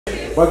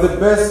But the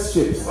best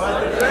ships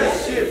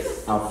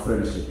are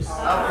friendships.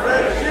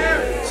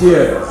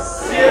 Cheers.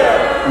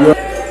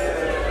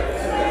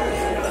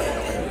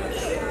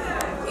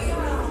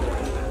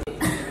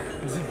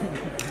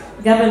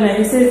 Governor,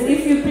 he says,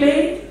 if you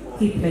play,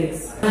 he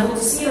plays. I want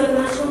to see you at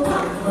the National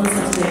Park on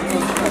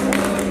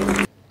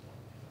Saturday.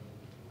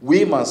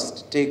 We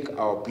must take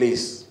our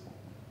place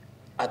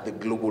at the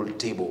global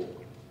table.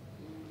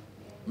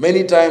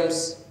 Many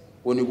times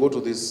when you go to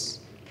these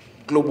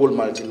global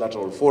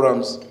multilateral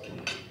forums,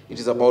 it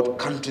is about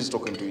countries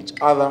talking to each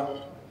other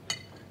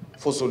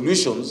for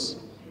solutions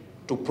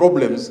to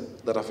problems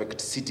that affect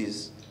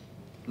cities,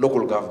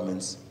 local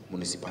governments,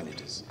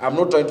 municipalities. I'm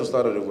not trying to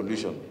start a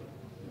revolution,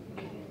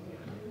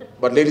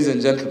 but ladies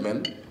and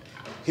gentlemen,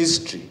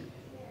 history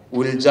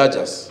will judge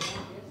us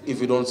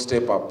if we don't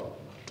step up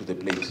to the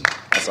plate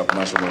as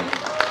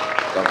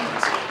subnational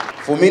governments.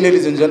 For me,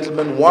 ladies and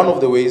gentlemen, one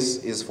of the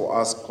ways is for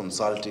us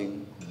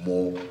consulting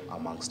more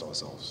amongst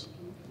ourselves.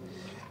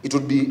 It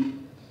would be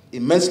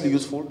immensely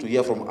useful to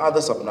hear from other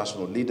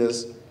subnational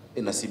leaders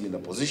in a similar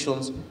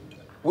positions,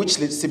 which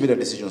similar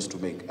decisions to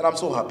make. And I'm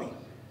so happy.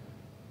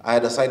 I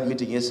had a side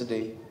meeting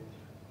yesterday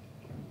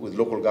with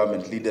local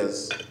government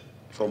leaders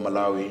from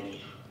Malawi.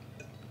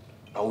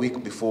 A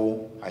week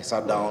before, I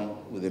sat down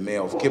with the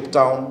mayor of Cape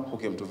Town, who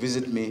came to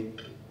visit me,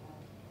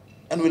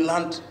 and we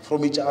learned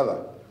from each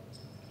other.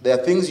 There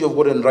are things you have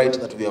gotten right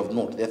that we have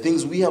not. There are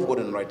things we have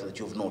gotten right that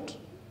you have not.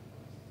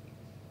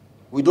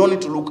 We don't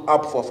need to look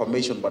up for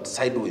affirmation, but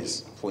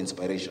sideways for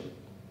inspiration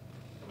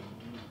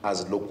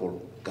as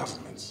local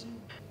governments.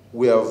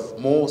 We have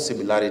more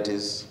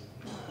similarities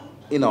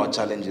in our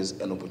challenges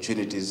and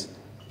opportunities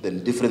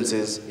than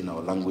differences in our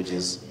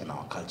languages and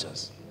our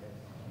cultures.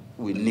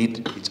 We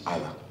need each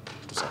other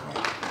to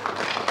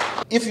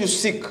survive. If you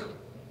seek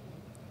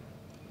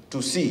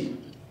to see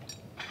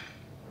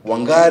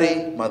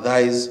Wangari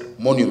Maathai's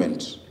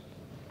monument,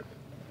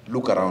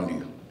 look around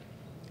you.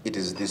 It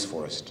is this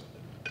forest.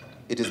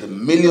 It is the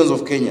millions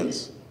of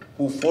Kenyans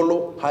who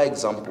follow her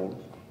example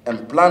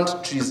and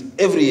plant trees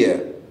every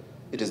year.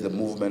 It is the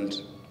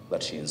movement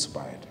that she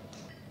inspired.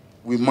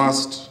 We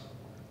must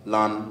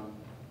learn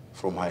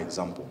from her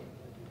example.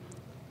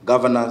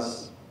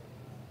 Governors,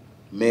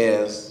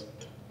 mayors,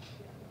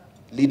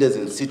 leaders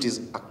in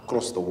cities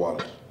across the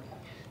world.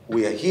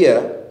 We are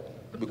here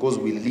because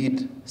we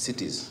lead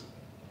cities,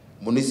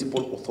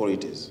 municipal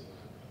authorities,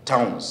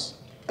 towns,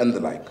 and the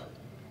like.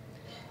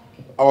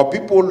 Our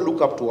people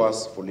look up to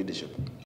us for leadership.